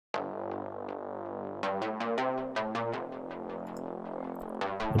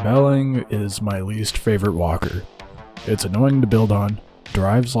The Balang is my least favorite walker. It's annoying to build on,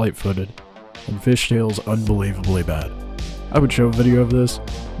 drives light-footed, and fishtails unbelievably bad. I would show a video of this,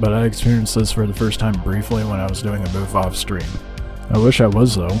 but I experienced this for the first time briefly when I was doing a move off stream. I wish I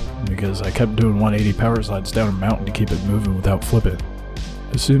was though, because I kept doing 180 power slides down a mountain to keep it moving without flipping.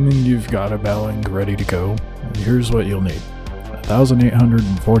 Assuming you've got a Balang ready to go, here's what you'll need.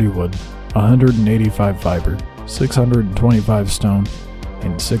 1,840 wood, 185 fiber, 625 stone,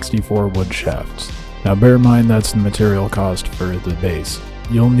 and 64 wood shafts. Now bear in mind that's the material cost for the base.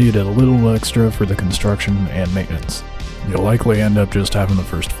 You'll need a little extra for the construction and maintenance. You'll likely end up just having the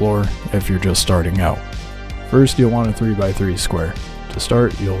first floor if you're just starting out. First you'll want a 3x3 square. To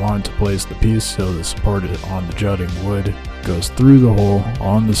start you'll want to place the piece so the support on the jutting wood goes through the hole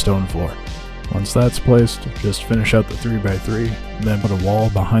on the stone floor. Once that's placed, just finish out the 3x3, then put a wall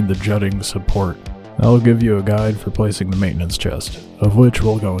behind the jutting support. That'll give you a guide for placing the maintenance chest, of which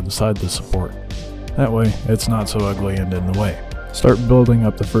will go inside the support. That way, it's not so ugly and in the way. Start building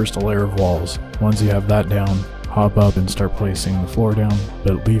up the first layer of walls. Once you have that down, hop up and start placing the floor down,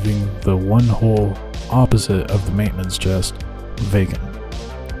 but leaving the one hole opposite of the maintenance chest vacant.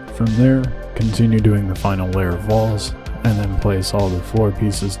 From there, continue doing the final layer of walls, and then place all the floor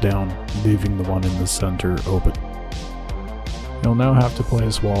pieces down, leaving the one in the center open. You'll now have to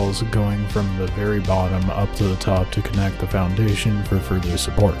place walls going from the very bottom up to the top to connect the foundation for further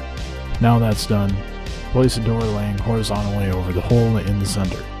support. Now that's done, place a door laying horizontally over the hole in the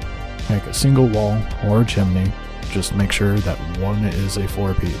center. Make a single wall or a chimney, just make sure that one is a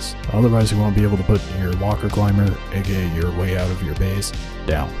floor piece, otherwise you won't be able to put your walker climber, aka your way out of your base,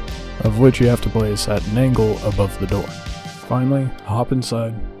 down, of which you have to place at an angle above the door. Finally, hop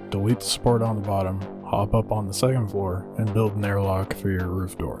inside, delete the support on the bottom, hop up on the second floor, and build an airlock for your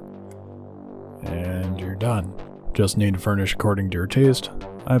roof door. And you're done. Just need to furnish according to your taste.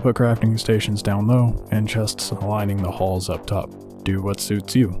 I put crafting stations down low, and chests lining the halls up top. Do what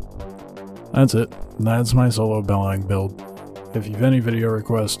suits you. That's it. That's my solo Balang build. If you've any video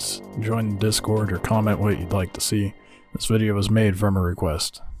requests, join the Discord or comment what you'd like to see. This video was made from a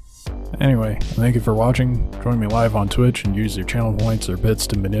request. Anyway, thank you for watching. Join me live on Twitch and use your channel points or bits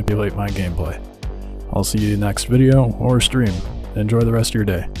to manipulate my gameplay. I'll see you next video or stream. Enjoy the rest of your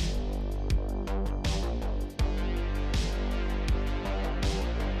day.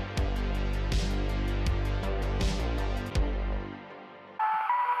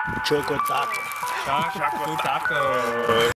 Choco taco. Choco taco.